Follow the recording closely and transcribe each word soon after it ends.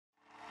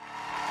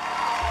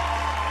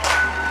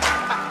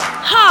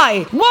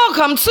Hi,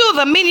 welcome to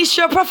the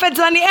ministry of Prophet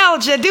Daniel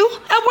Jedu,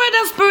 a word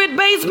and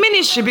spirit-based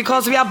ministry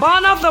because we are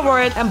born of the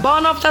word and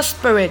born of the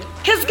spirit.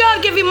 His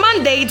God-given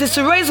mandate is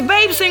to raise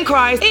babes in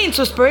Christ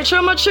into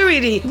spiritual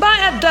maturity by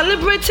a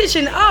deliberate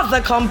teaching of the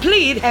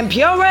complete and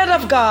pure word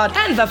of God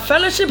and the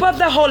fellowship of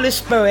the Holy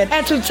Spirit,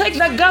 and to take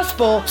the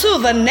gospel to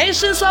the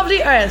nations of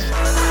the earth.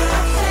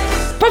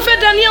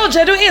 Prophet Daniel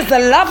Jedu is the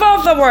lover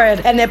of the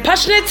word and a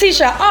passionate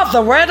teacher of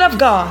the word of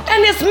God,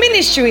 and his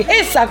ministry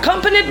is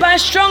accompanied by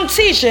strong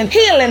teaching,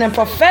 healing, and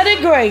prophetic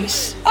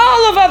grace.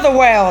 All over the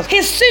world,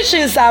 his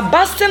teachings are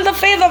boosting the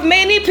faith of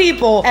many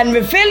people and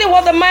revealing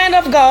what the mind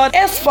of God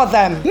is for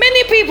them.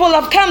 Many people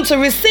have come to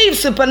receive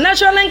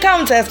supernatural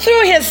encounters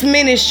through his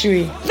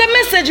ministry. The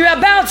message you're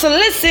about to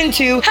listen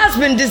to has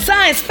been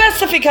designed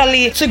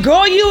specifically to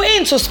grow you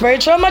into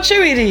spiritual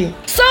maturity.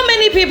 So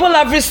many people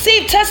have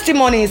received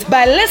testimonies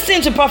by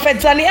listening to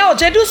Prophet Daniel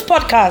Jedu's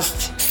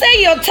podcast.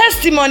 Say your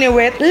testimony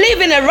with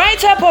leaving a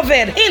write-up of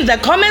it in the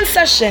comment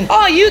section,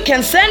 or you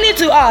can send it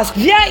to us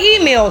via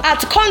email at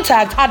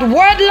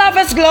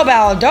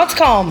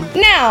contact@wordloversglobal.com.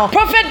 Now,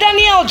 Prophet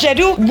Daniel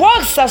Jedu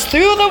walks us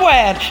through the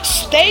word.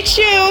 Stay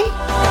tuned.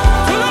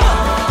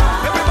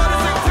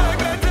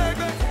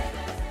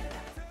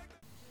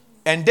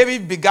 And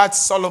David begat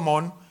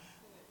Solomon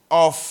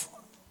of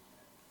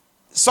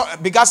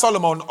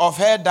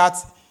her that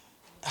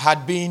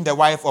had been the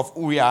wife of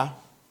Uriah.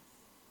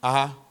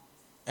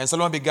 And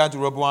Solomon begat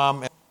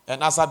Rehoboam,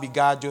 and Asa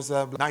begat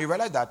Joseph. Now you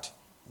realize that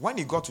when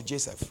he got to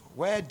Joseph,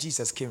 where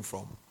Jesus came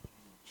from,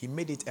 he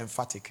made it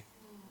emphatic.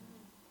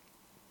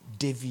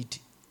 David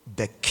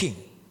the king.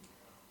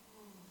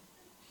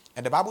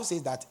 And the Bible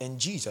says that, and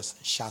Jesus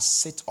shall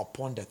sit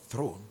upon the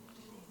throne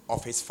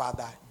of his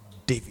father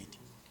David.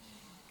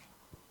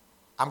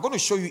 I'm going to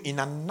show you in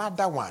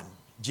another one,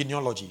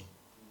 genealogy.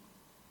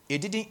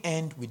 It didn't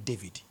end with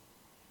David.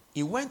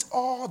 It went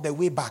all the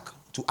way back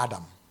to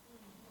Adam.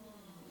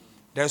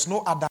 There's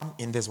no Adam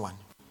in this one,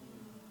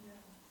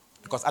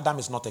 because Adam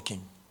is not a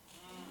king.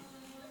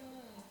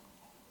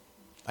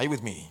 Are you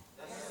with me?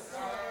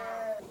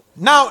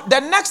 Now, the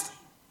next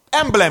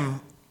emblem,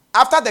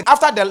 after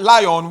the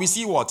lion, we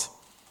see what?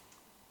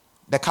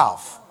 The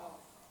calf.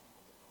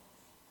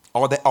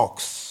 Or the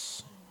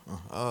ox.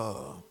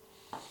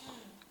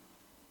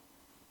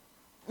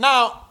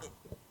 Now,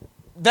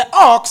 the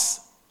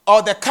ox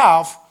or the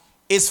calf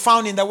is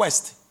found in the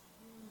west.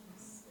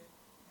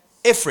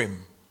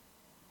 Ephraim.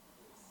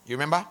 You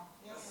remember?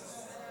 Yes.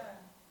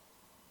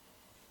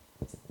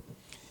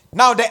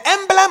 Now, the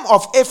emblem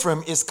of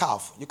Ephraim is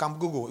calf. You can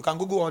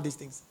Google all these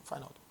things,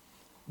 find out.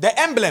 The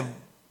emblem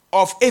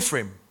of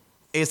Ephraim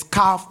is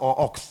calf or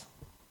ox.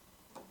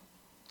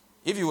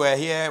 If you were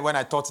here when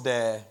I taught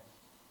the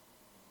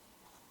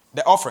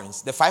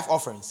offerings, the 5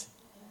 offerings,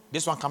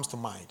 this one comes to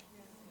mind.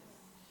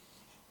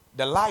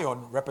 The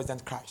lion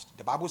represents Christ.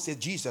 The Bible says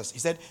Jesus. He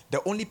said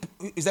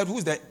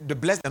who's the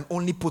blessed and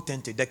only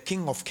potentate, the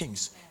King of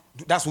Kings.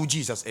 That's who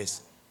Jesus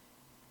is.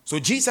 So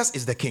Jesus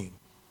is the king.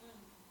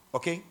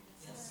 Okay?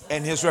 Yes.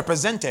 And he's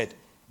represented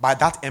by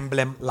that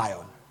emblem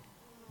lion.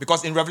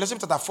 Because in Revelation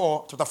chapter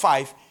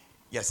 5,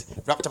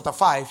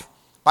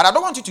 but I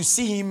don't want you to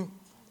see him.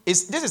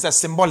 This is a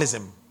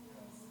symbolism.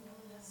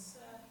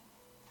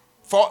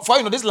 For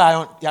this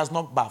lion, he has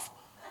not bath.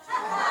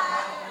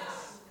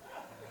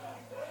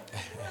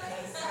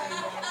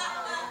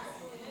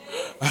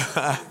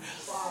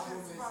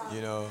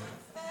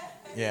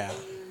 Yeah.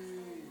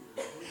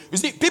 You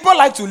see, people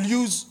like to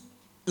use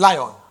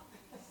lion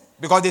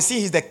because they see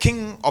he's the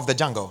king of the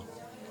jungle.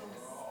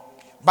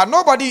 But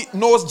nobody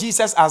knows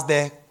Jesus as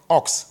the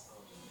ox.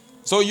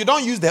 So you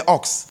don't use the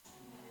ox.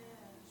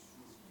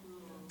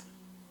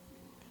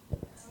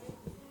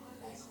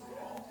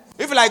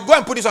 If you like, go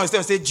and put this on instead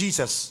and say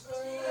Jesus.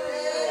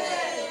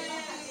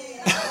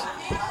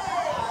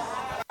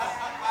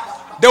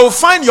 They will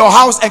find your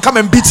house and come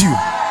and beat you.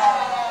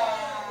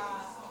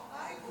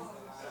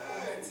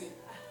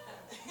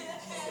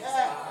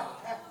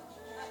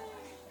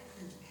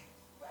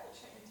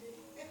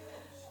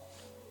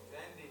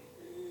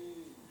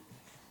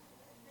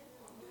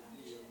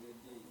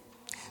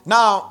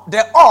 Now,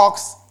 the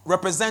ox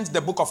represents the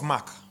book of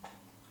Mark.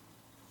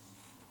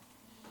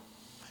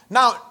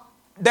 Now,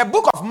 the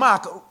book of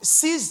Mark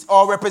sees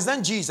or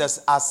represents Jesus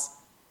as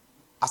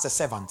a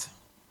servant.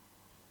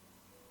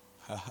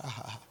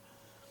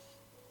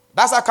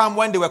 That's how come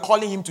when they were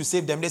calling him to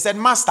save them, they said,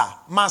 Master,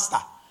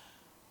 Master,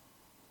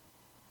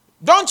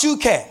 don't you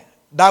care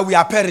that we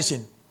are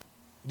perishing?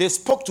 They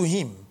spoke to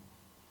him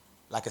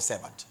like a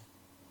servant.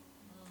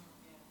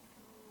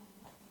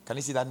 Can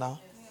you see that now?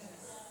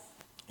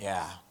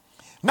 Yeah.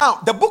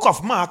 Now, the book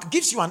of Mark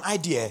gives you an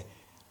idea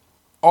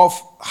of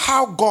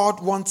how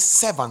God wants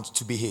servants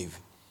to behave.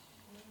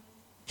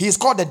 He is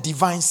called the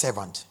divine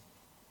servant.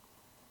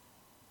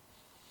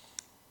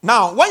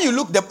 Now, when you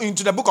look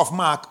into the book of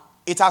Mark,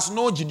 it has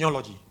no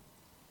genealogy.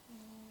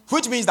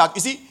 Which means that,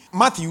 you see,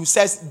 Matthew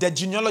says the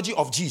genealogy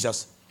of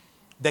Jesus,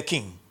 the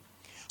king.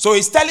 So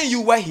he's telling you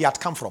where he had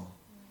come from.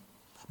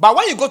 But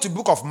when you go to the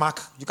book of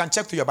Mark, you can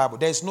check through your Bible.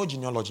 There is no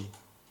genealogy.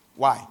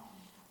 Why?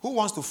 Who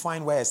wants to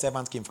find where a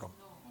servant came from?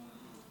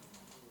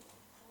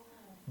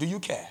 Do you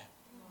care?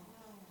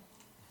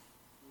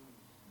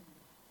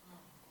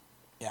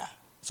 Yeah.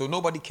 So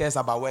nobody cares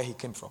about where he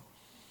came from.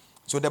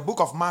 So the book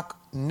of Mark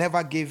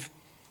never gave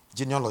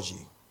genealogy.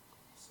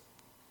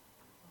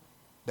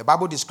 The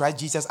Bible describes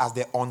Jesus as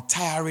the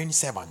untiring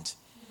servant,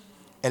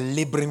 a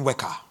laboring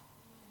worker.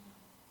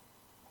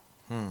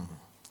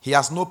 He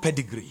has no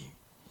pedigree.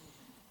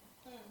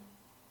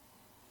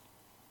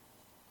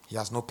 He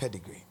has no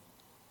pedigree.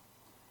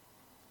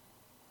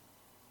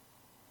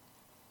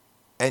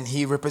 And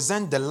he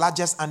represents the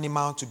largest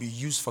animal to be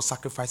used for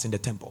sacrifice in the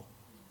temple.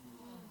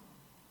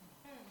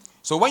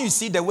 So when you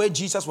see the way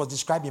Jesus was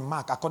described in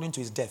Mark according to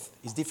his death,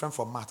 it's different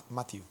from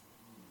Matthew.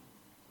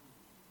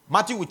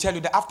 Matthew will tell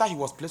you that after he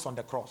was placed on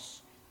the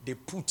cross, they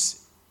put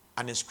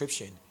an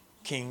inscription,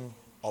 King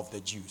of the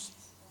Jews.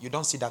 You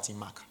don't see that in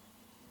Mark.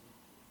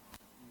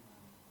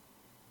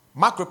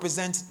 Mark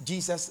represents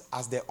Jesus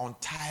as the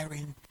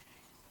untiring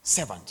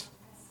servant,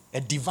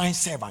 a divine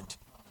servant.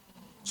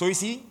 So you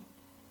see,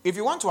 if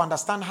you want to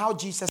understand how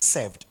Jesus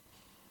served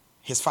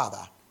his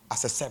Father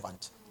as a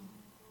servant,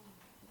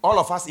 all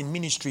of us in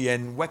ministry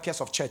and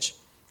workers of church,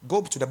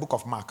 go to the book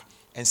of Mark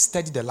and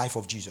study the life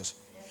of Jesus.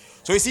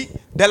 So you see,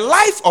 the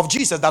life of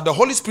Jesus that the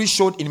Holy Spirit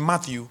showed in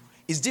Matthew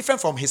is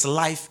different from his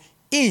life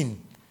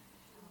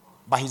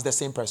but he's the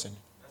same person.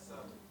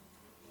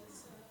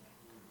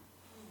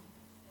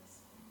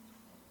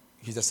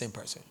 He's the same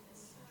person.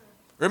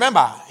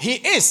 Remember, he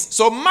is.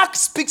 So Mark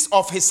speaks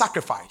of his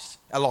sacrifice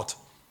a lot.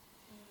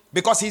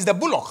 Because he's the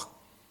bullock.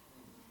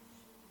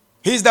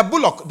 He's the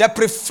bullock, the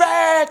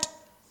preferred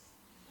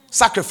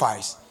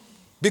sacrifice.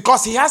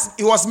 Because he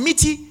was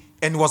meaty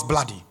and was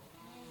bloody.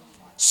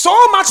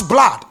 So much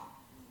blood.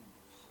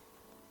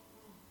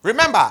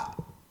 Remember,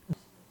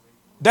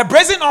 the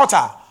brazen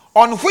altar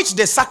on which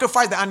they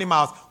sacrificed the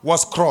animals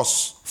was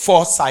cross,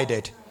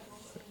 four-sided,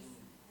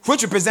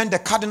 which represent the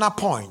cardinal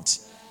point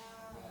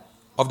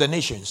of the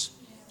nations.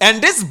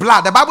 And this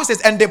blood, the Bible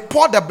says, and they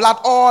poured the blood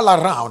all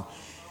around.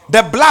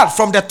 The blood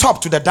from the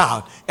top to the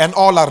down and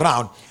all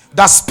around.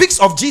 That speaks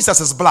of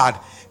Jesus' blood,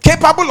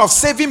 capable of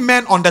saving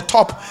men on the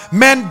top,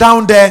 men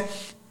down there,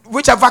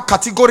 whichever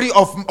category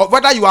of,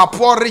 whether you are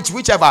poor, rich,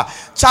 whichever,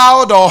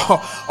 child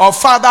or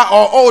father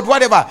or old,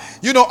 whatever,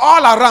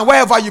 all around,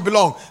 wherever you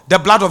belong, the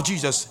blood of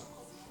Jesus.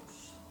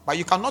 But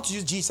you cannot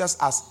use Jesus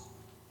as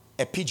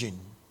a pigeon,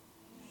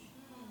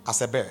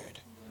 as a bird,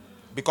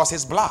 because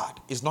his blood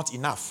is not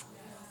enough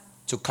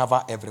to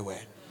cover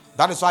everywhere.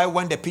 That is why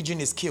when the pigeon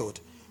is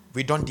killed,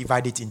 we don't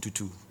divide it into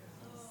two.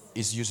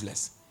 It's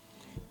useless.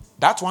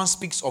 That one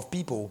speaks of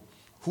people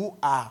who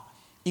are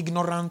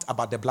ignorant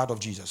about the blood of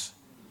Jesus.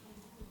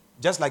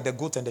 Just like the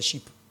goat and the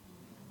sheep.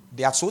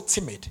 They are so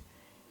timid.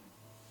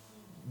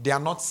 They are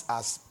not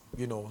as,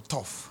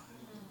 tough.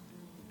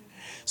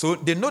 So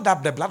they know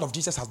that the blood of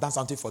Jesus has done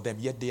something for them,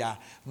 yet they are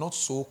not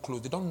so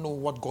close. They don't know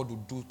what God will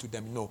do to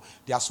them. No,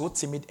 they are so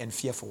timid and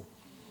fearful.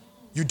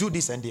 You do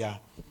this and they are,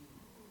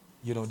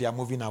 they are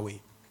moving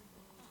away.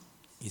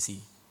 You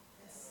see.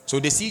 So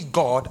they see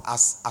God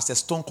as a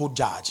stone cold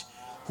judge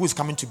who is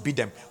coming to beat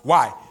them.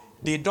 Why?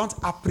 They don't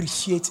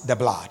appreciate the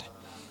blood.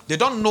 They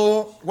don't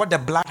know what the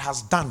blood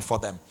has done for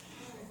them.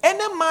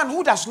 Any man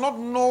who does not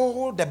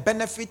know the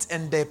benefit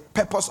and the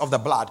purpose of the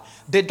blood,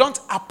 they don't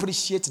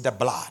appreciate the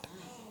blood.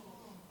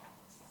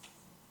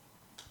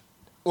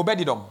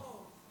 Obedidom.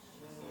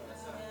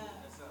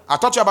 I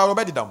taught you about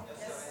Obedidom.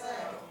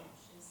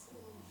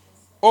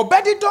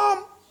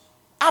 Obedidom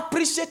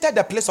appreciated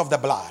the place of the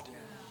blood.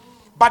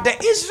 But the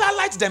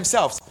Israelites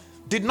themselves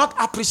did not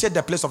appreciate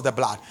the place of the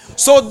blood.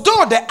 So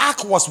though the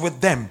ark was with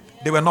them,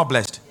 they were not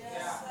blessed.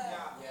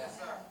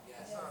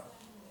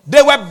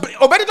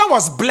 Obedidom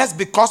was blessed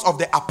because of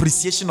the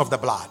appreciation of the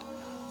blood.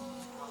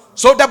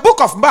 So the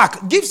book of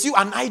Mark gives you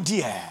an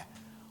idea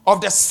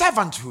of the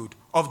servanthood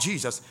of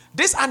Jesus.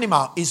 This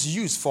animal is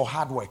used for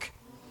hard work.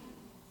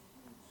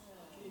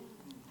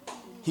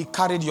 He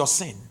carried your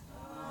sin.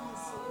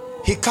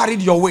 He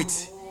carried your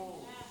weight.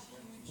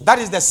 That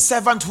is the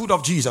servanthood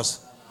of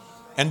Jesus.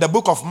 And the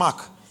book of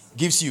Mark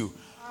gives you.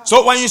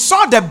 So when you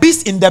saw the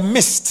beast in the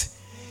midst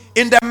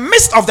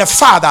of the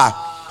Father,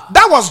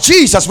 that was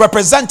Jesus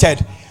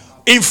represented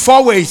in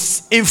 4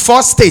 ways, in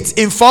 4 states,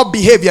 in 4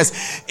 behaviors,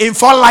 in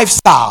 4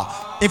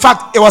 lifestyle. In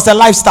fact, it was a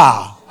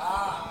lifestyle.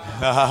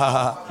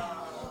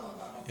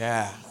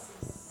 Yeah.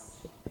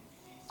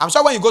 I'm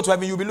sure when you go to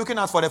heaven, you'll be looking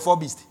out for the 4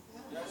 beasts.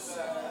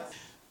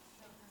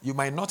 You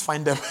might not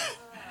find them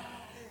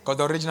because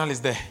the original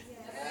is there.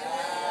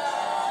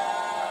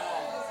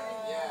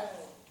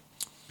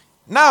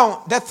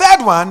 Now, the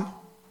third one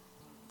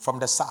from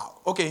the south.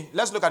 Okay,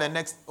 let's look at the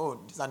next. Oh,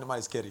 this animal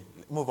is scary.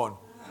 Move on.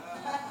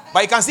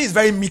 But you can see it's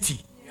very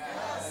meaty.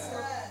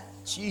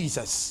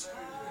 Jesus.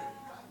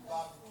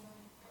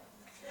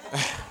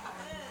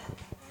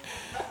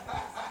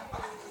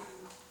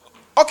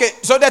 Okay,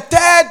 so the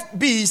third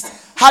beast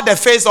had the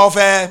face of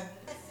a...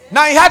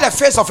 Now, he had the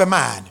face of a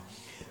man.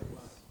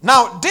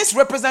 Now, this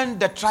represents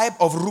the tribe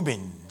of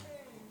Reuben.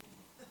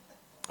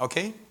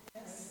 Okay?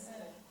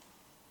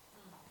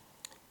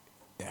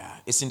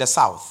 is in the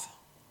south,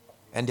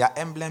 and their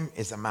emblem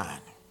is a man.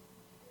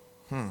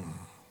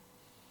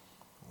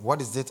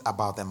 What is it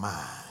about the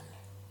man?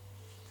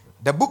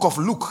 The book of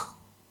Luke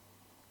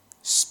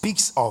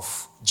speaks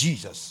of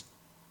Jesus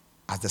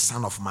as the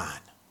Son of Man.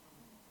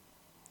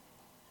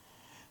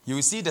 You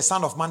will see the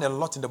Son of Man a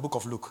lot in the book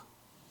of Luke.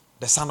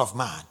 The Son of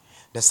Man,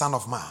 the Son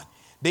of Man.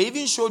 They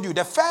even showed you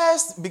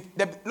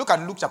look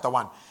at Luke chapter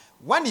 1.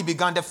 When he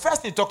began, the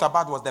first thing he talked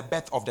about was the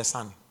birth of the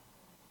Son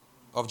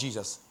of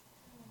Jesus.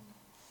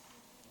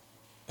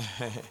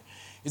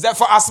 He said,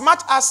 for as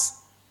much as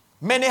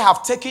many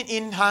have taken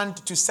in hand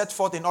to set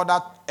forth in order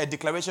a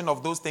declaration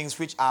of those things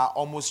which are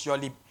almost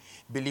surely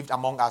believed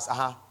among us,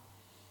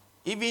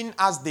 even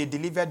as they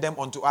delivered them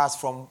unto us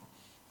from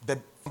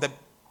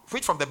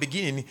which from the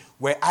beginning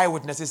were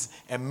eyewitnesses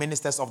and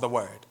ministers of the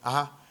word.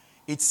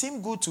 It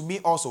seemed good to me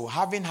also,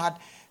 having had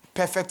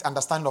perfect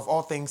understanding of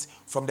all things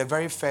from the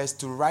very first,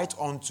 to write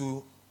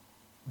unto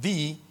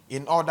thee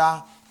in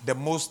order the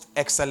most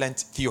excellent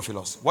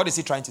Theophilus. What is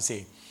he trying to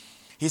say?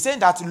 He's saying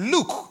that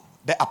Luke,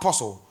 the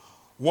apostle,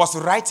 was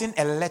writing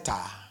a letter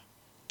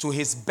to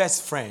his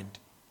best friend,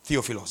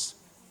 Theophilus.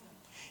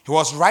 He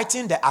was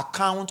writing the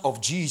account of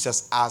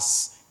Jesus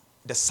as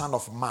the Son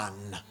of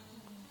Man.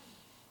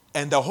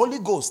 And the Holy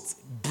Ghost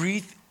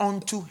breathed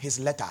onto his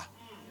letter,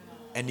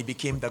 and it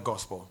became the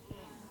gospel.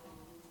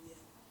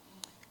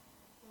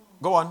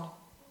 Go on.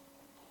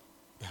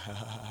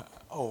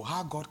 Oh,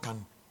 how God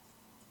can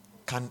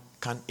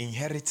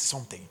inherit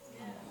something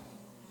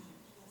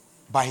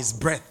by his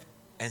breath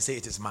and say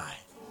it is mine.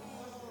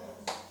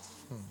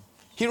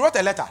 He wrote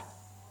a letter.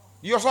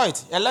 You saw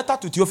it. A letter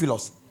to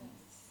Theophilus.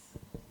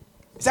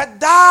 He said,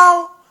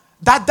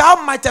 that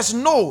thou mightest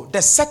know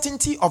the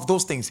certainty of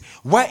those things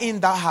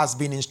wherein thou hast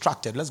been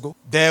instructed. Let's go.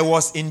 There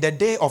was in the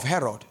day of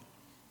Herod,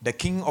 the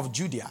king of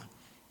Judea,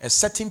 a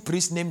certain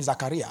priest named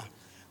Zachariah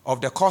of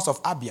the course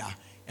of Abia,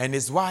 and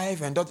his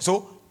wife and daughter.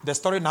 So the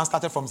story now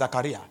started from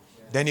Zachariah.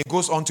 Then it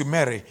goes on to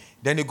Mary.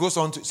 Then it goes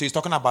on to, so he's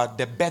talking about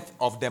the birth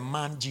of the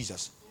man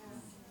Jesus.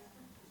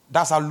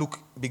 That's how Luke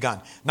began.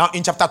 Now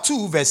in chapter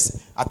 2,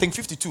 verse, I think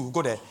 52,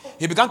 go there.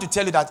 He began to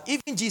tell you that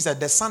even Jesus,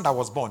 the son that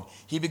was born,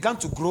 he began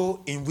to grow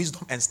in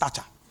wisdom and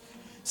stature.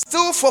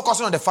 Still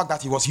focusing on the fact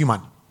that he was human.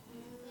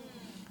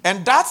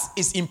 And that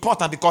is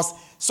important because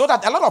so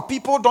that a lot of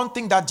people don't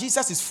think that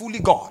Jesus is fully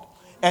God.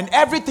 And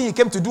everything he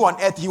came to do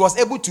on earth, he was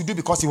able to do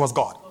because he was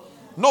God.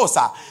 No,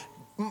 sir.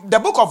 The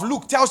book of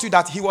Luke tells you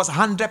that he was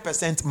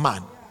 100%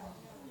 man.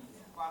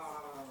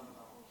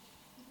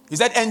 He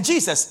said, and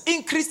Jesus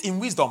increased in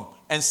wisdom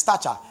and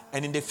stature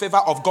and in the favor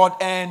of God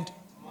and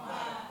man.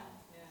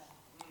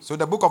 So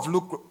the book of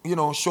Luke,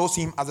 shows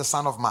him as the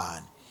Son of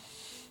Man.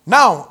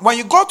 Now, when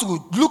you go to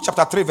Luke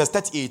chapter 3, verse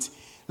 38,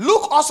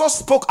 Luke also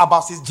spoke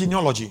about his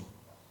genealogy.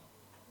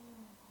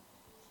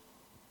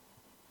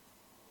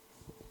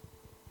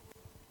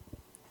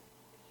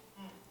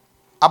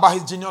 About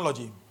his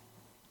genealogy.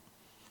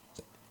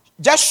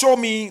 Just show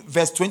me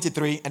verse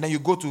 23 and then you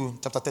go to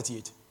chapter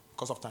 38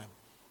 because of time.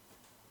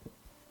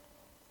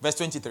 Verse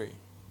 23.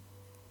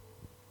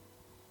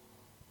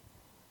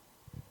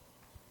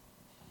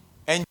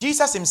 And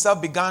Jesus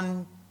himself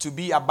began to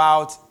be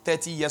about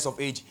 30 years of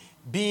age,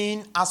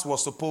 being, as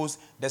was supposed,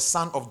 the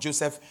son of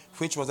Joseph,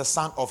 which was the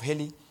son of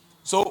Heli.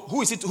 So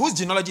who is it? Whose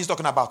genealogy is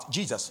talking about?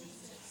 Jesus.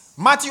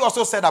 Matthew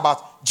also said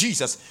about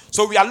Jesus.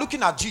 So we are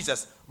looking at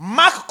Jesus.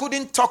 Mark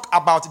couldn't talk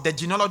about the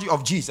genealogy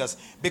of Jesus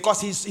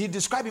because he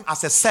described him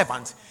as a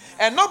servant.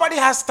 And nobody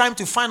has time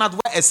to find out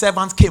where a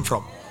servant came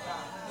from.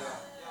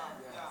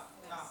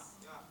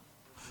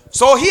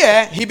 So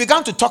here, he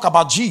began to talk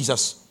about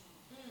Jesus.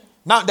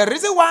 Now, the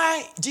reason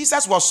why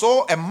Jesus was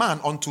so a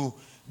man unto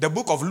the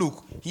book of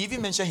Luke, he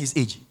even mentioned his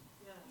age.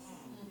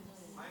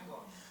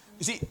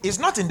 You see, it's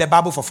not in the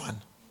Bible for fun.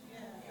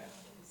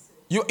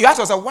 You ask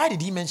yourself, why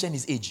did he mention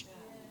his age?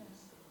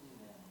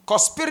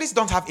 Because spirits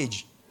don't have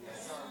age.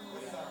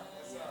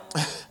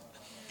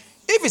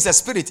 If it's a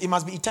spirit, it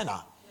must be eternal.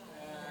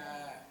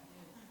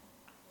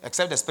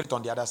 Except the spirit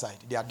on the other side.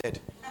 They are dead.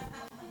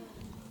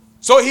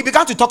 So he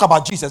began to talk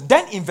about Jesus.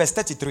 Then in verse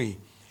 33,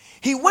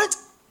 he went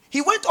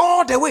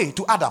all the way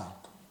to Adam,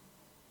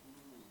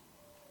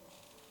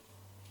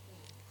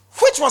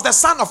 which was the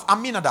son of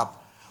Aminadab,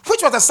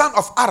 which was the son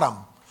of Aram,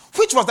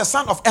 which was the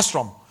son of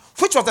Esrom,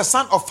 which was the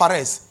son of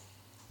Phares,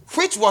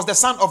 which was the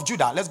son of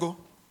Judah. Let's go.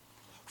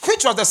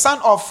 Which was the son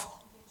of...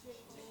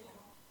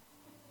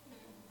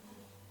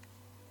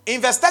 In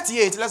verse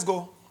 38, let's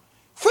go.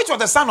 Which was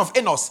the son of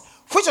Enos,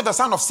 which was the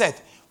son of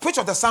Seth, which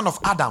was the son of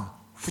Adam,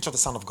 which was the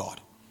son of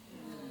God.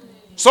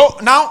 So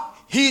now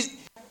he,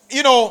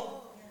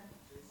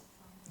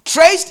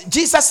 traced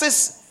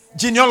Jesus'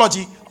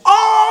 genealogy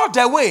all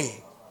the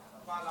way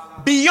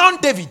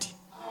beyond David.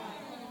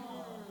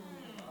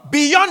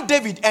 Beyond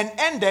David, and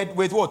ended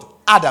with what?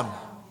 Adam.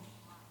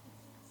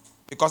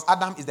 Because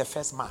Adam is the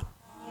first man.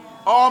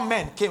 All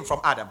men came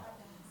from Adam.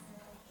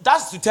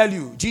 That's to tell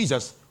you,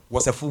 Jesus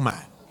was a full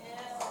man.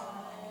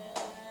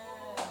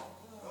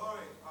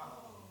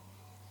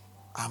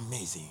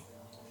 Amazing.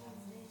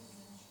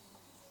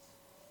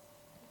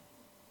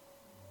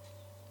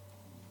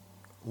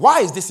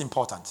 Why is this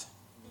important?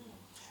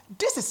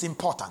 This is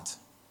important.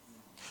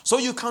 So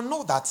you can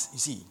know that, you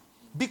see,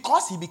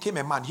 because he became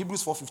a man,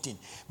 Hebrews 4:15,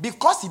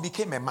 because he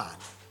became a man,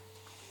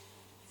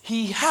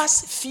 he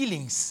has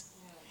feelings.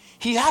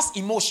 He has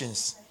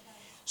emotions.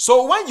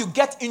 So when you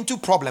get into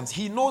problems,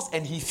 he knows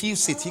and he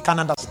feels it. He can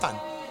understand.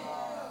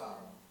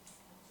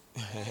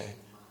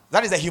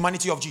 That is the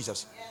humanity of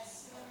Jesus.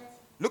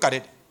 Look at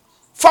it.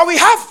 For we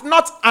have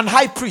not an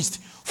high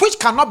priest which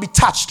cannot be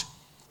touched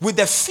with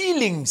the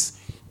feelings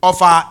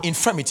of our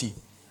infirmity,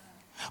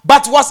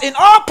 but was in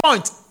all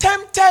points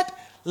tempted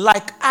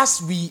like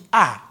as we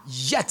are,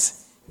 yet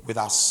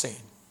without sin.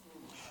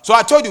 So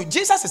I told you,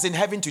 Jesus is in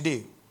heaven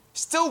today,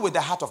 still with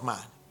the heart of man.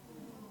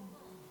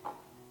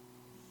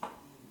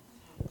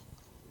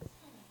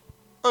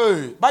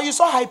 Hey, but you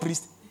saw high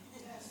priest.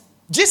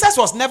 Jesus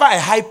was never a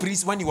high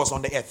priest when he was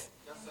on the earth.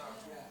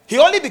 He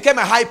only became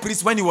a high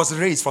priest when he was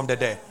raised from the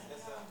dead.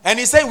 And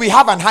he said we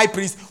have an high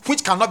priest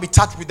which cannot be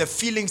touched with the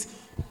feelings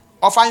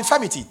of our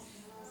infirmity.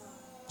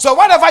 So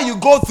whatever you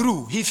go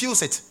through, he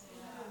feels it.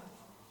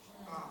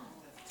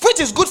 Which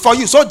is good for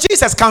you. So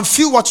Jesus can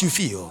feel what you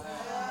feel.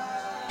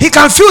 He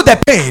can feel the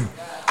pain.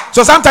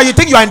 So sometimes you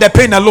think you are in the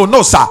pain alone.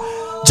 No, sir.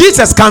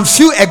 Jesus can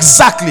feel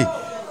exactly.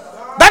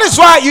 That is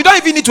why you don't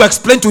even need to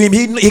explain to him.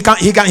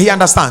 He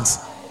understands.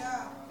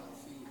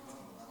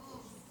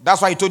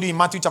 That's why he told you in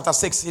Matthew chapter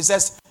 6. He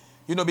says,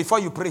 before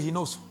you pray, he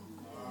knows.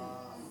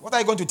 What are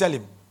you going to tell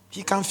him?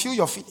 He can feel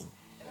your feeling.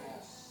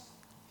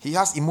 He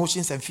has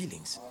emotions and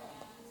feelings.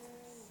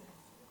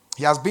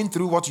 He has been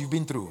through what you've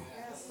been through.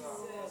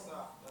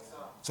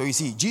 So you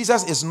see,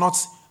 Jesus is not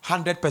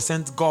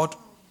 100% God,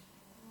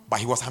 but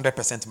he was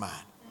 100% man.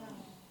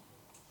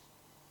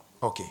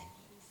 Okay.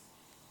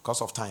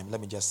 Because of time,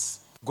 let me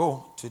just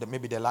go to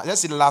maybe the last.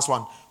 Let's see the last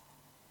one.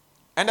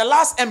 And the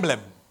last emblem.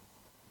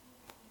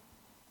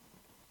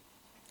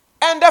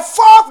 And the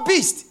fourth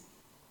beast.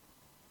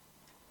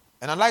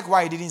 And I like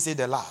why he didn't say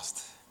the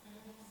last.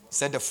 He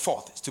said the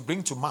fourth is to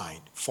bring to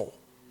mind four.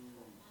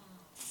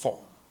 Four.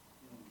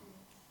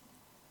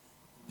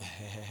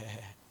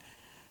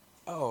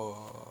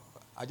 Oh,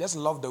 I just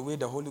love the way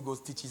the Holy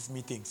Ghost teaches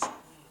me things.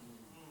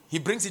 He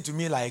brings it to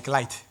me like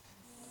light.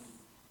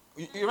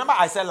 You remember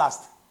I said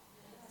last?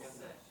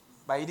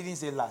 But he didn't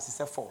say last. He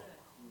said four.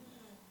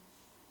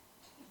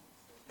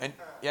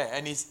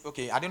 And he's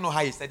okay. I don't know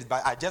how he said it,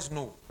 but I just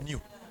knew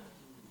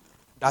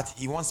that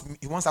he wants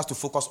us to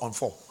focus on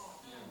four.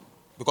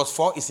 Because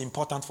 4 is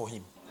important for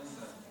him.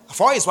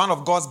 4 is one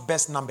of God's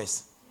best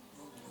numbers.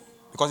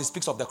 Because it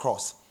speaks of the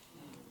cross.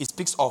 It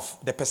speaks of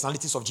the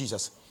personalities of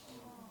Jesus.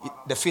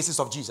 The faces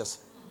of Jesus.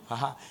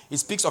 It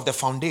speaks of the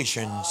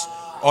foundations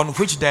on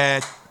which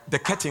the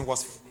curtain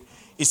was.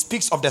 It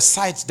speaks of the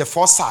sides, the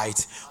 4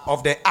 sides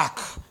of the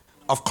ark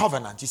of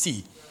covenant. You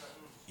see,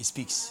 it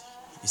speaks.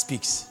 It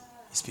speaks.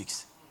 It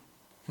speaks.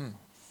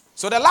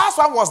 So the last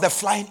one was the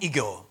flying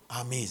eagle.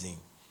 Amazing.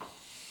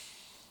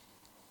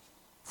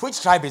 Which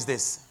tribe is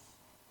this?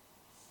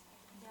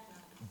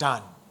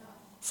 Dan,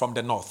 from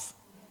the north.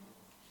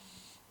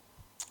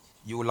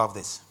 You will love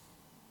this.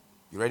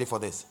 You ready for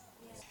this?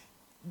 Yes.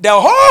 The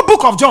whole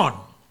book of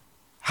John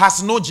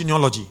has no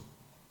genealogy.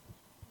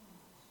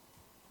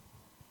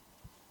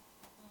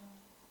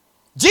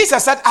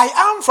 Jesus said, I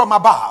am from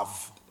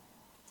above.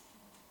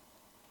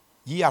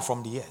 Ye are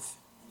from the earth.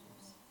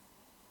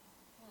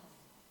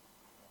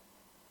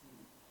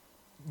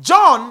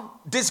 John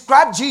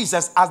described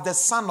Jesus as the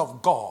Son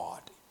of God.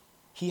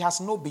 He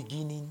has no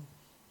beginning.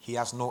 He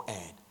has no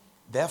end.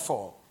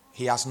 Therefore,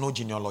 he has no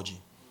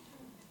genealogy.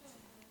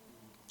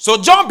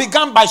 So John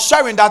began by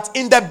sharing that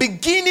in the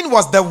beginning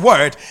was the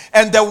Word,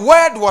 and the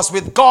Word was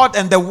with God,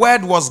 and the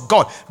Word was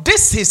God.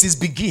 This is his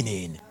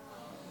beginning.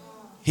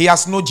 He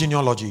has no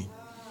genealogy.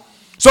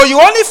 So you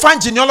only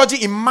find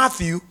genealogy in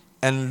Matthew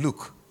and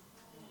Luke.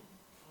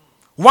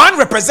 One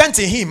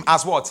representing him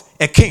as what?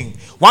 A king.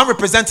 One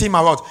representing him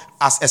as what?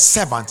 As a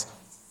servant.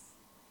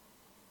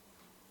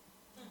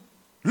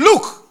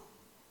 Luke.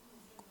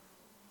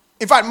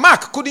 In fact,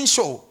 Mark couldn't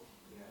show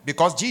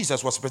because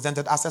Jesus was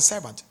presented as a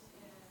servant.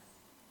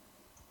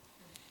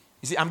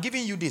 You see, I'm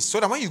giving you this so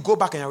that when you go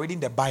back and you're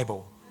reading the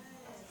Bible,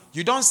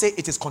 you don't say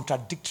it is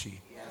contradictory.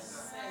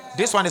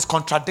 This one is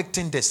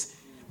contradicting this.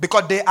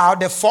 Because they are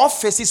the 4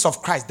 faces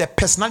of Christ, the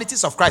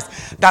personalities of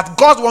Christ that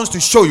God wants to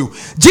show you.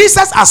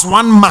 Jesus as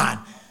one man,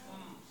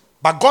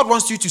 but God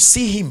wants you to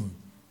see him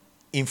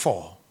in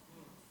 4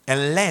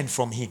 and learn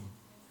from him.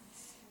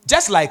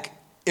 Just like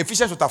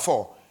Ephesians chapter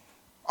 4.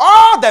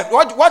 All that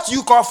what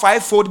you call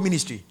 5-fold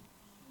ministry.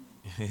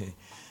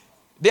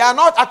 They are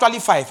not actually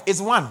 5,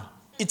 it's 1.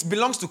 It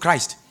belongs to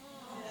Christ.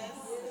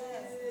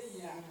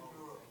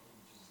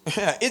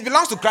 It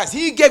belongs to Christ.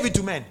 He gave it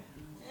to men.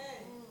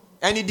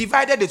 And he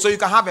divided it so you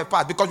can have a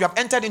part, because you have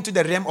entered into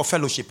the realm of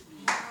fellowship.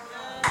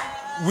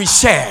 We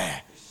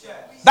share.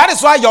 That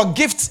is why your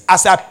gift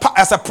as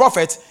a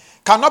prophet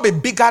cannot be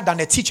bigger than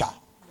a teacher.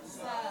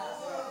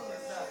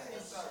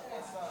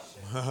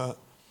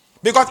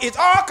 Because it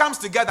all comes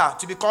together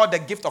to be called the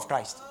gift of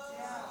Christ.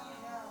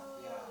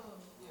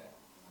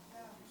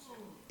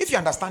 If you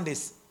understand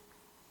this,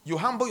 You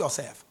humble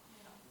yourself.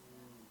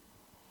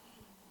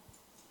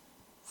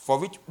 For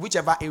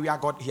whichever area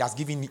God He has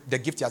given, the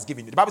gift He has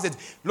given you. The Bible says,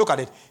 look at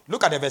it.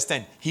 Look at the verse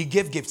 10. He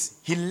gave gifts.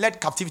 He led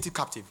captivity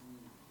captive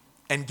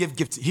and gave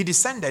gifts. He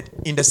descended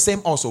in the same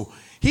also.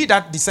 He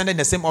that descended in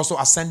the same also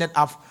ascended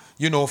up,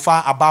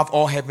 far above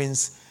all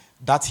heavens,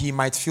 that He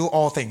might fill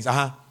all things.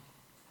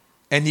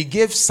 And He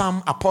gave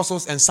some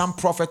apostles and some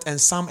prophets and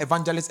some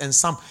evangelists and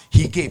some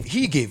He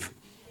gave.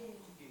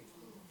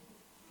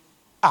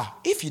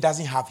 If He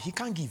doesn't have, He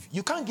can't give.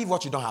 You can't give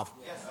what you don't have.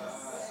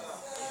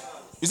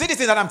 You see this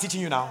thing that I'm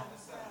teaching you now?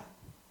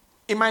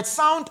 It might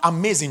sound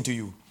amazing to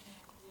you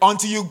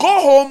until you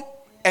go home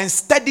and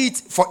study it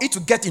for it to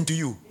get into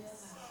you.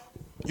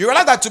 You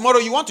realize that tomorrow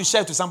you want to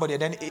share it to somebody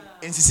and then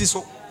it's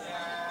so.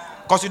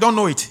 Because you don't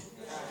know it.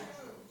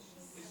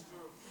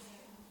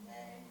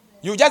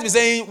 You just be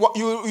saying,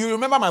 you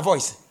remember my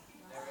voice.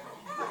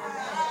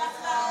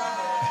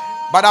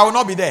 But I will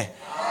not be there.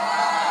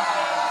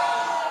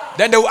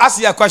 Then they will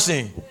ask you a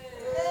question.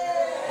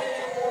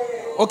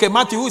 Okay,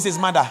 Matthew, who is his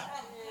mother?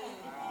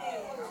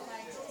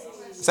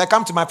 Say,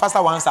 come to my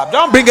pastor once up.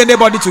 Don't bring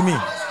anybody to me.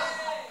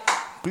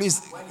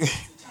 Please.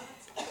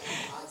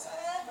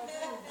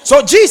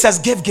 So Jesus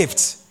gave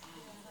gifts.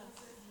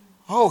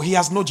 Oh, He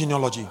has no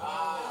genealogy.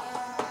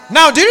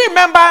 Now, do you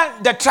remember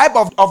the tribe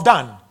of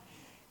Dan?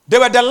 They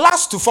were the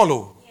last to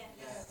follow.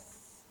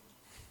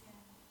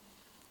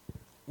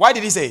 Why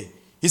did He say?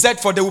 He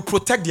said, for they will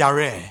protect their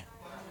rear.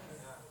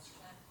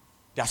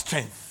 Their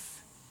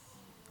strength.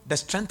 The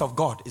strength of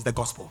God is the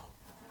gospel.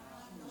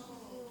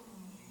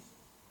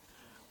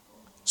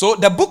 So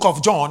the book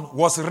of John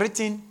was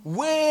written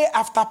way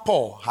after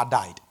Paul had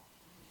died.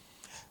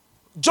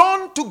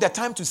 John took the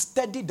time to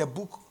study the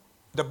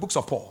books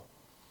of Paul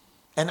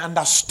and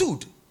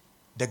understood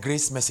the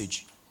grace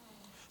message.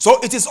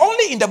 So it is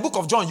only in the book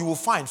of John you will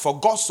find, for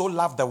God so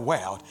loved the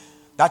world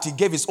that He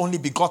gave His only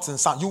begotten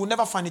Son. You will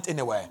never find it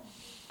anywhere.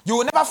 You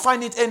will never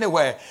find it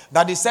anywhere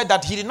that He said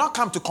that He did not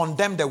come to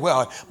condemn the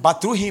world,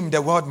 but through Him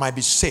the world might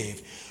be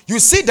saved. You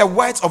see the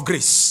words of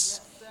grace.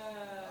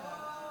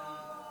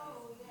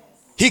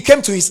 He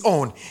came to His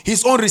own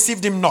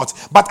received Him not.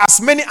 But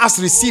as many as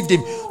received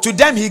Him, to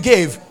them He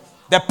gave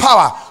the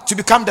power to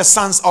become the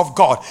sons of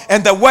God.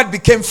 And the word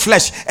became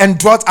flesh and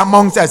dwelt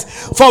amongst us.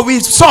 For we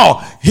saw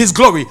His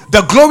glory,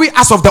 the glory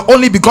as of the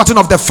only begotten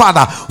of the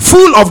Father,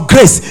 full of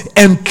grace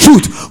and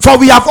truth. For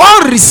we have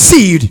all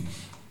received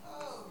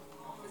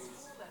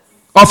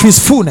of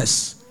His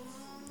fullness,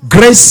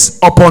 grace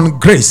upon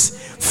grace,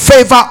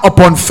 favor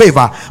upon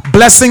favor,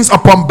 blessings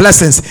upon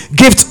blessings,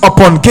 gift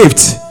upon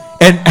gift.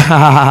 And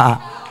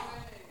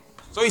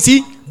so you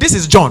see, this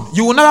is John.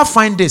 You will never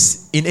find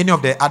this in any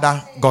of the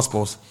other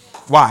gospels.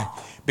 Why?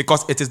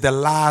 Because it is the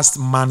last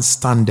man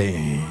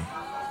standing.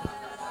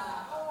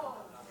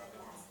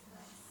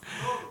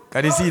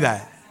 Can you see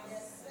that?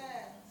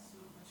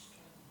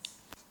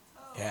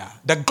 Yeah.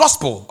 The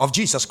gospel of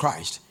Jesus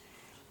Christ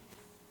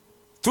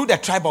through the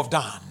tribe of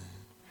Dan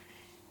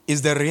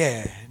is the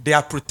rear. They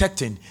are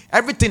protecting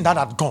everything that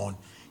had gone.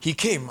 He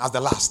came as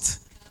the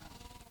last.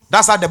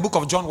 That's how the book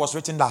of John was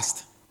written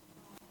last.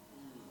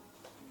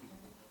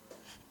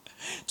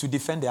 To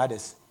defend the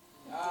others.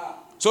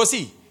 So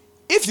see,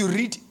 if you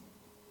read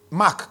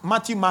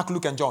Matthew, Mark,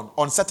 Luke, and John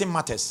on certain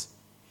matters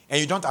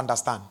and you don't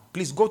understand,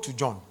 please go to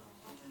John.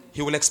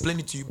 He will explain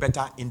it to you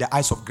better in the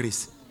eyes of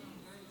grace.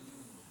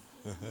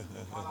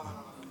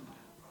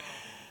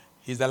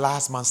 He's the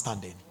last man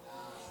standing.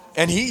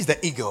 And He is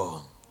the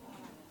eagle.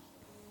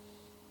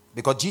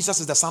 Because Jesus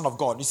is the Son of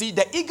God. You see,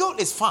 the eagle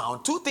is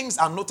found. Two things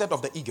are noted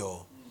of the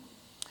eagle.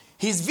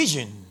 His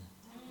vision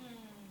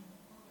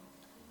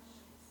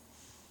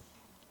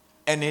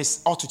and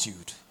his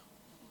altitude.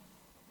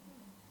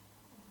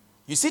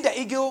 You see the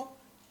eagle,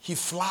 he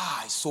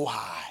flies so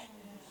high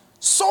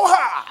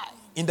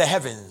in the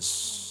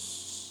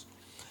heavens.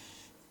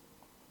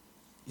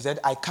 He said,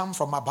 I come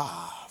from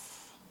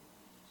above.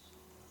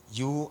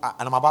 And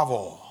I'm above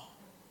all.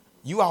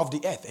 You are of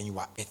the earth and you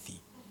are earthy.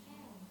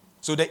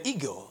 So the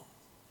eagle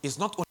is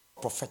not only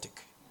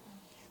prophetic.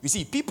 You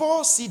see,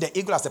 people see the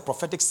eagle as a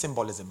prophetic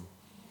symbolism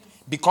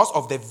because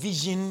of the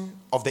vision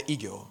of the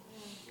eagle.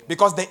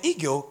 Because the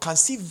eagle can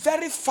see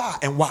very far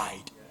and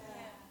wide.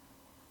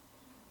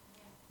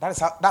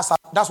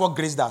 That's what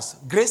grace does.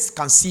 Grace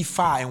can see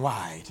far and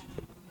wide.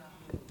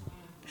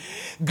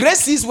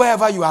 Grace sees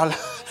wherever you are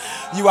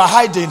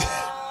hiding.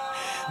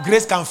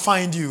 Grace can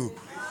find you.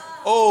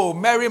 Oh,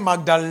 Mary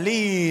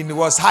Magdalene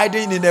was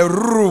hiding in a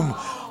room,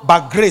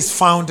 but grace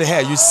found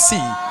her. You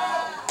see,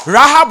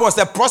 Rahab was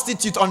a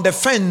prostitute on the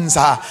fence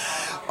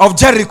of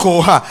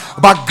Jericho,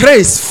 but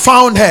grace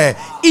found her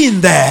in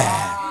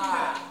there.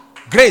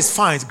 Grace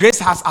finds. Grace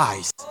has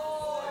eyes.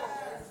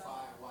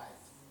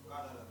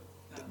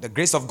 The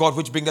grace of God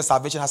which brings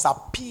salvation has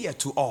appeared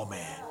to all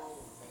men.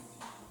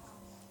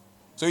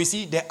 So you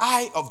see, the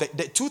eye of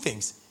the two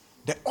things,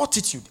 the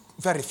altitude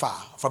very far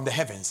from the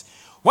heavens.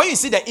 When you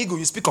see the eagle,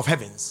 you speak of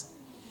heavens.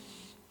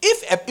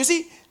 You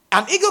see,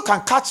 an eagle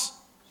can catch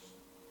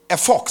a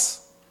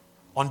fox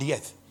on the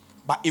earth,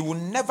 but it will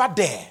never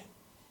dare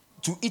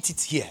to eat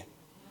it here,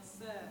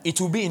 it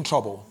will be in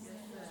trouble.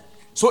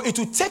 So it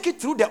will take it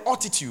through the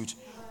altitude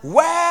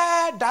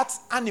where that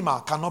animal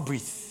cannot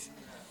breathe,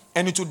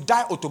 and it will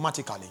die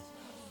automatically.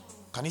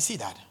 Can you see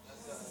that?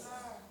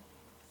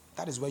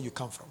 That is where you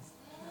come from.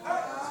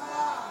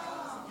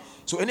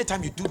 So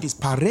anytime you do this,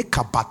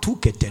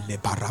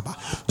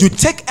 you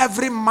take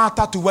every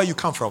matter to where you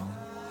come from.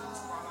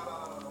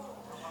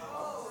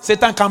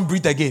 Satan can't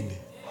breathe again.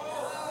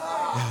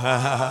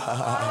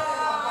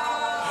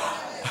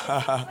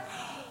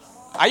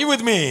 Are you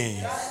with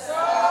me?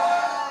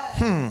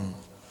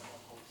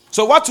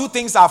 So what two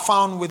things are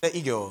found with the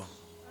eagle?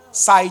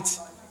 Sight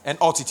and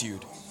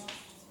altitude.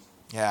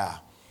 Yeah.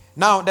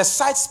 Now the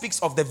sight speaks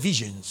of the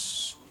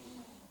visions.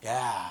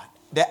 Yeah.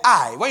 The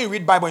eye. When you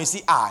read Bible, you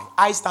see eye.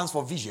 Eye stands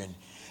for vision.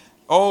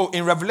 Oh,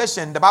 in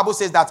Revelation, the Bible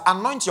says that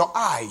anoint your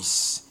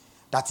eyes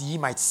that ye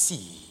might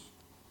see.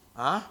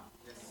 Huh?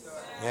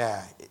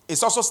 Yeah.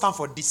 It also stands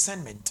for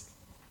discernment.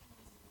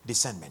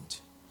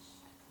 Discernment.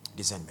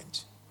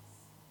 Discernment.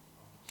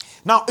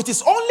 Now, it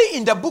is only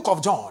in the book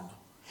of John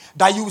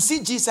that you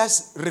see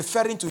Jesus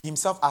referring to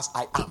himself as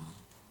I am.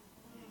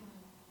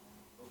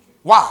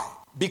 Why?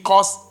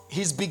 Because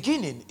his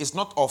beginning is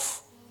not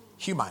of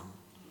human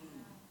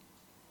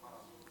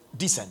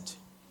descent.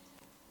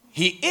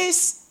 He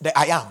is the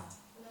I am.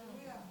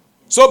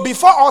 So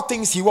before all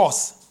things he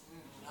was.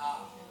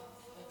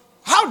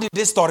 How did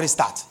this story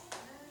start?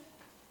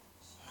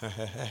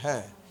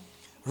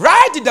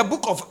 Right in the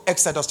book of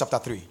Exodus chapter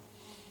 3.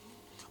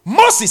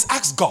 Moses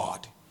asked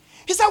God.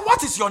 He said,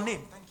 what is your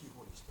name? Thank you,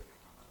 Holy Spirit.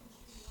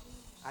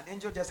 An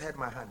angel just held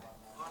my hand.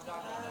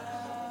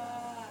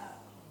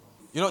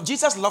 You know,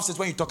 Jesus loves it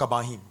when you talk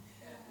about him.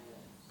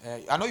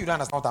 I know you don't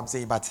understand what I'm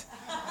saying, but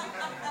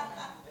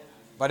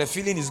the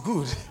feeling is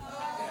good.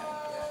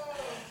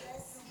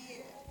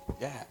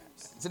 Yeah.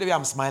 See the way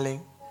I'm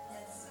smiling?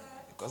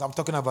 Because I'm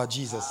talking about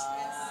Jesus.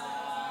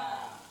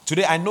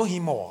 Today I know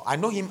him more. I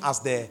know him as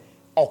the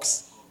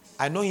ox.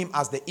 I know him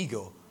as the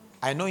eagle.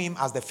 I know him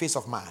as the face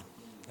of man.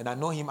 And I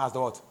know him as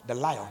the what? The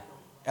lion.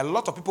 A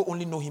lot of people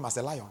only know him as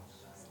a lion.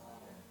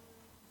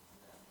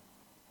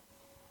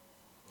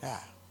 Yeah.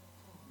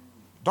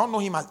 Don't know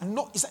him as...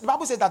 No, the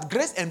Bible says that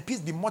grace and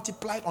peace be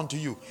multiplied unto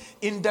you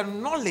in the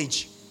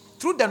knowledge,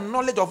 through the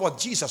knowledge of what?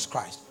 Jesus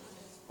Christ.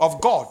 Of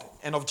God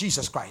and of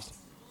Jesus Christ.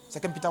 2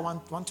 Peter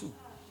 1:2.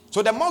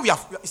 So the more we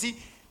have... See,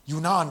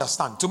 you now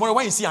understand. Tomorrow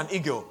when you see an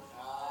eagle...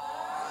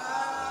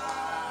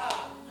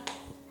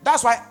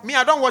 That's why, me,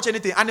 I don't watch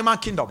anything. Animal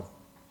Kingdom.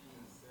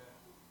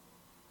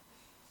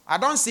 I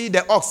don't see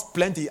the ox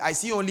plenty. I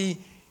see only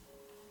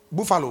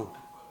buffalo.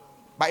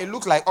 But it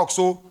looks like ox.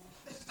 So,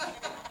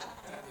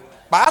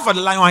 but after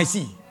the lion I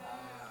see.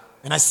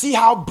 And I see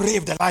how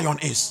brave the lion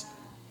is.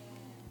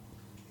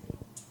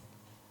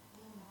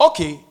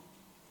 Okay.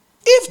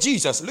 If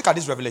Jesus, look at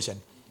this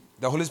revelation.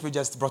 The Holy Spirit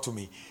just brought to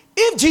me.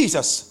 If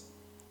Jesus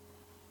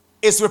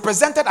is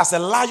represented as a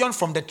lion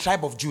from the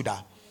tribe of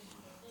Judah,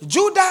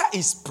 Judah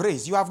is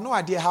praise. You have no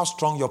idea how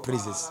strong your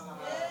praise is.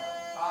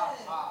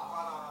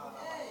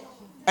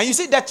 And you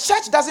see, the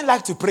church doesn't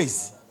like to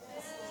praise.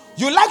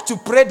 You like to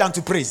pray than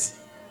to praise.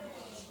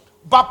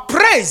 But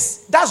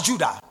praise, that's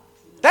Judah.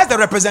 That's the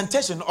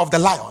representation of the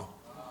lion.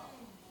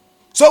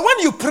 So when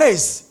you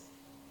praise,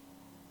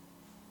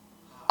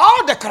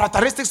 all the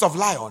characteristics of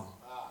lion,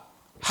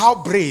 how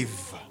brave.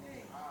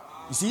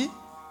 You see?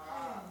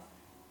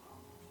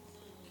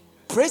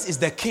 Praise is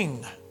the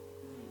king.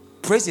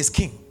 Praise is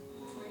king.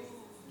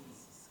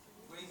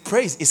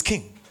 Praise is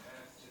king.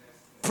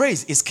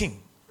 Praise is king.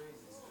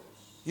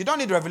 You don't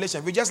need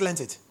revelation. We just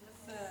learned it.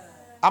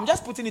 I'm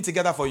just putting it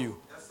together for you.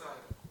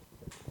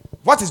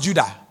 What is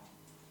Judah?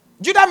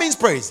 Judah means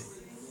praise.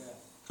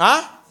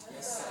 Huh?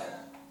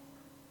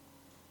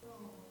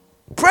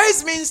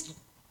 Praise means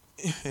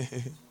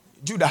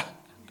Judah.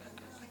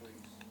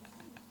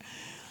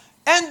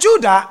 And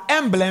Judah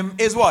emblem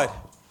is what?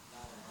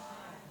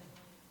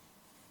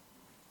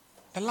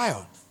 A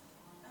lion.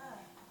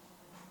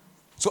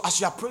 So as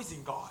you are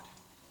praising God,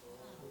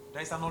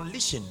 there is an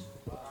unleashing.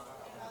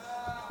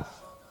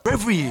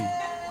 Bravery.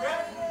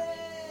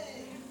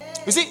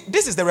 You see,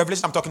 this is the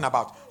revelation I'm talking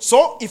about.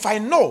 So if I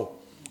know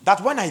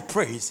that when I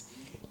praise,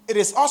 it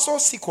is also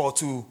sequel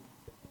to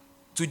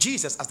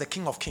Jesus as the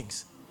King of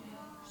Kings,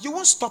 you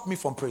won't stop me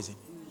from praising.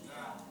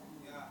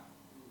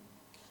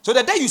 So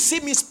the day you see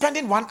me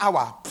spending 1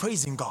 hour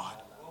praising God,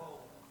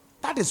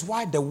 that is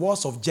why the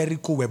walls of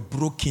Jericho were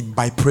broken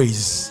by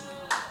praise.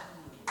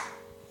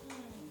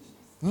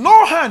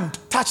 No hand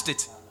touched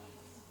it.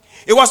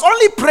 It was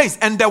only praise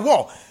and the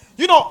wall.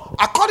 You know,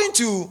 according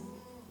to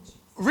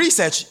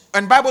research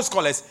and Bible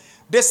scholars,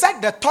 they said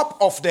the top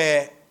of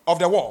the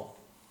wall,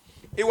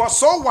 it was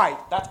so wide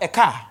that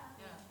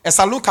a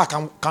saloon car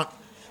can.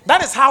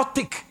 That is how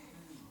thick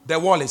the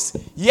wall is.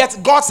 Yet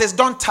God says,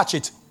 don't touch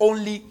it,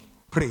 only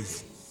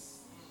praise.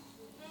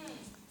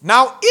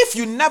 Now, if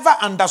you never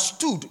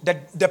understood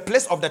the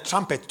place of the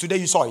trumpet, today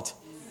you saw it.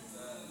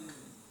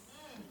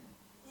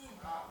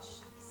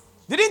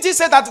 Didn't he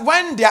say that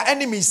when their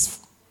enemies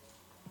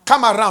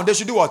come around, they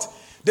should do what?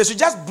 They should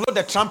just blow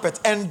the trumpet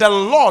and the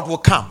Lord will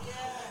come.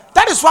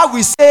 That is why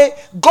we say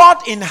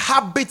God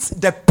inhabits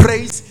the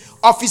praise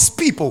of his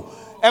people.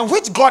 And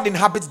which God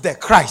inhabits the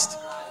Christ.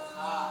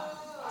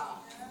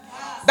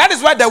 That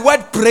is why the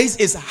word praise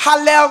is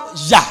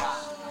Hallel-Yah.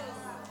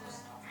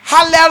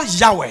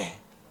 Hallel-Yahweh.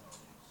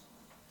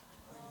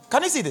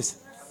 Can you see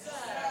this?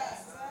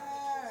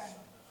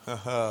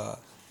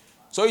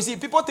 So you see,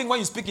 people think when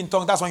you speak in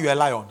tongues, that's when you're a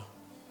lion.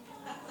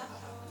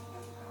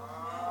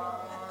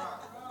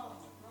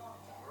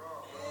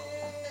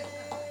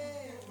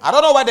 I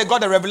don't know where they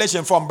got the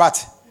revelation from,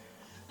 but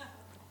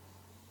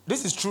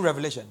this is true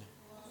revelation.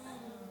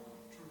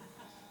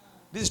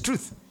 This is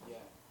truth.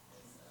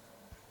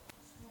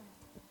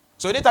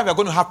 So anytime we're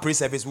going to have prayer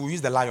service, we'll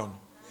use the lion.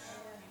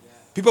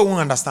 People won't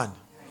understand.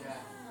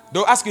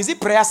 They'll ask you, is it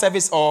prayer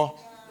service or...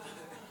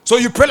 So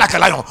you pray like a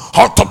lion.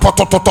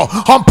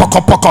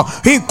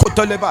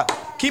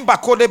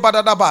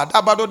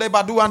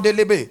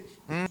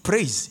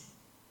 Praise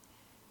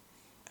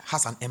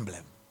has an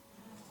emblem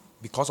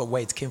because of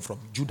where it came from,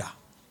 Judah.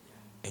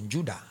 And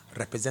Judah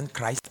represents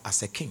Christ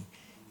as a king.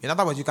 In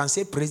other words, you can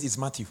say praise is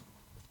Matthew.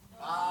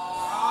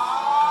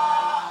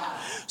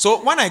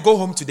 So when I go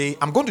home today,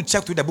 I'm going to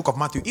check through the book of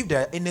Matthew if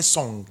there are any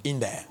song in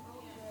there.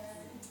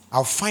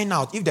 I'll find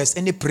out if there's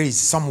any praise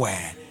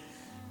somewhere.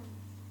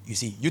 You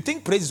see, you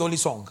think praise is only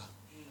song.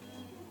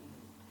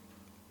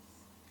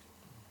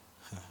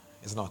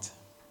 It's not.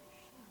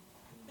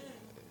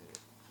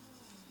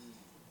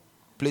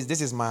 Please,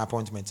 this is my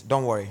appointment.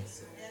 Don't worry.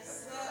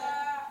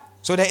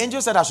 So the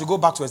angel said I should go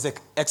back to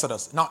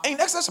Exodus. Now, in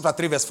Exodus chapter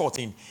 3, verse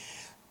 14,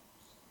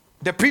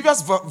 the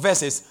previous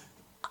verses,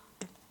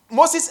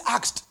 Moses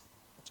asked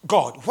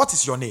God, what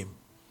is your name?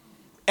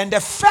 And the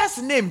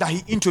first name that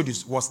he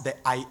introduced was the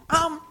I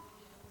am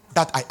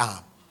that I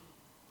am.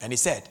 And he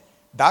said,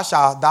 thou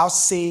shalt thou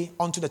say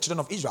unto the children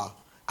of Israel,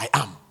 I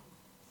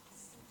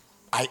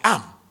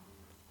am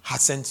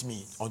has sent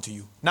me unto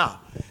you. Now,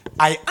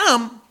 I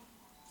am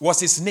was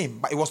his name,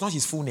 but it was not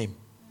his full name.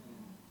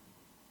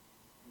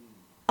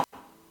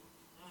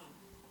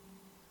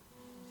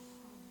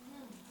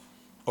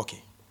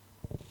 Okay.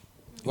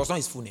 It was not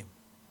his full name.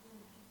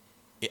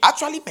 It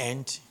actually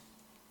meant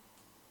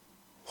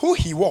who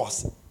he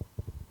was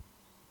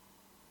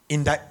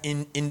in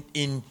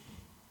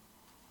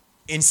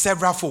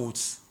several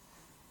folds.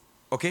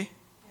 Okay?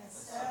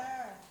 Yes, sir.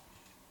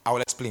 I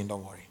will explain,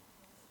 don't worry.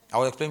 I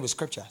will explain with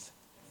scriptures.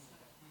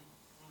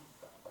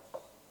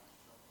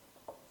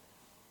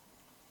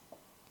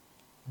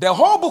 The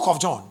whole book of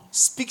John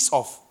speaks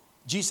of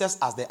Jesus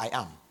as the I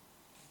am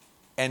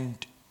and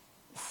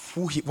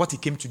what he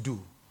came to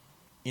do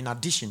in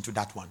addition to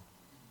that one.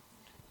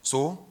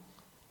 So,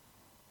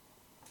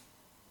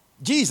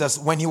 Jesus,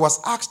 when he was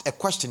asked a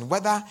question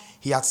whether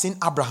he had seen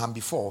Abraham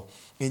before,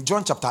 in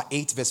John chapter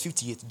 8, verse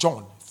 58,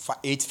 John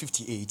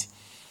 8:58,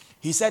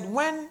 he said,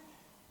 when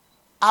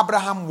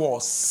Abraham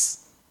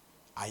was,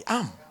 I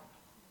am.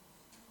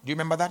 Do you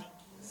remember that?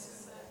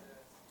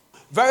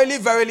 Verily,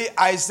 verily,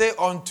 I say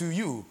unto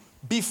you,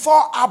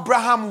 before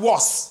Abraham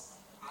was,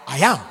 I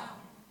am.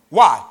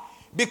 Why?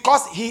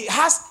 Because he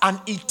has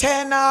an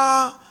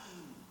eternal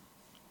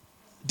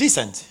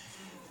descent.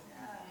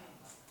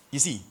 You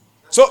see?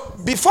 So,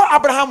 before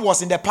Abraham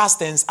was in the past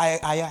tense, I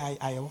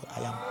am.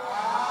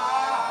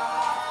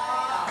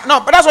 No,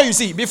 but that's what you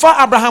see. Before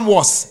Abraham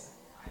was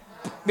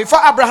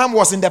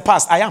in the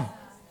past, I am.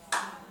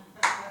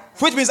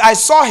 Which means I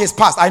saw his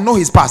past. I know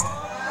his past.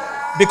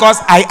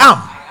 Because I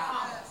am.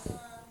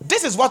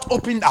 This is what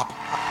opened up.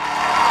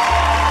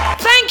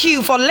 Thank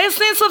you for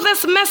listening to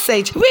this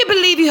message. We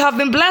believe you have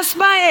been blessed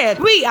by it.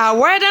 We are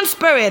Word and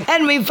Spirit,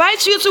 and we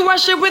invite you to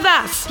worship with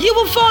us. You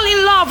will fall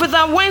in love with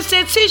our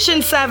Wednesday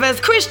teaching service,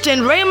 Christian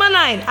Rhema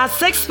Night at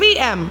 6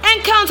 p.m.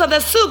 Encounter the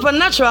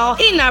supernatural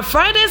in our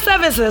Friday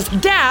services,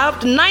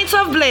 Dabbed Night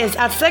of Bliss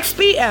at 6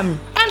 p.m.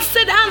 And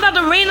sit under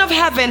the rain of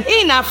heaven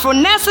in our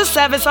Phronesis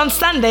service on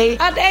Sunday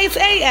at 8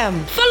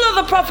 a.m. Follow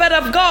the Prophet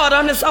of God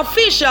on his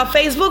official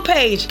Facebook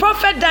page,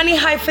 Prophet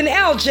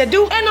Danny-L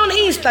Jedu, and on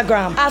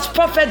Instagram as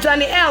Prophet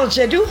Danny-L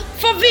Jedu.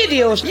 For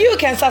videos, you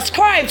can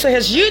subscribe to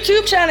his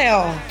YouTube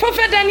channel.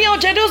 Prophet Daniel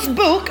Jedu's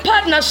book,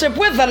 Partnership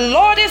with the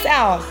Lord, is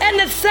out and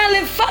it's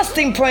selling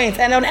fasting print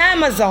and on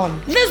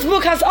Amazon. This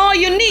book has all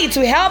you need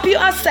to help you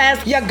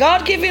assess your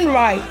God-given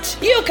right.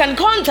 You can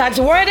contact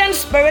Word and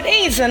Spirit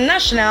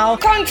International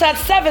Contact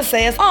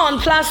Services on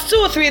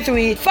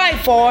 +233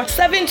 54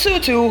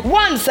 722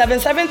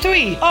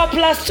 1773 or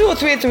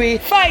 +233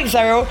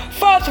 50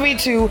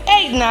 432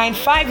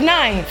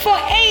 8959 for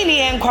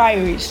any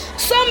inquiries.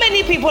 So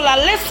many people are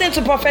listening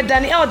to Prophet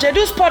Danny-L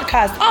Jedu's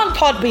podcast on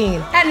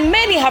Podbean, and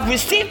many have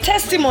received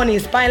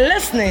testimonies by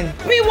listening.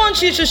 We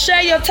want you to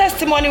share your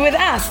testimony with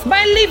us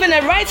by leaving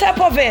a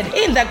write-up of it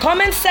in the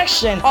comment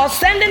section or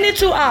sending it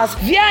to us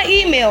via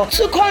email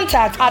to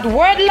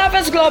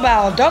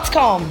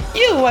contact@wordloversglobal.com.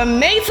 You were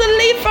made to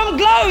live from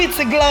glory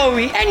to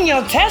glory, and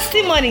your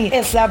testimony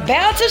is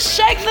about to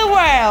shake the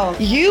world.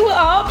 You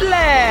are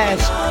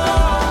blessed.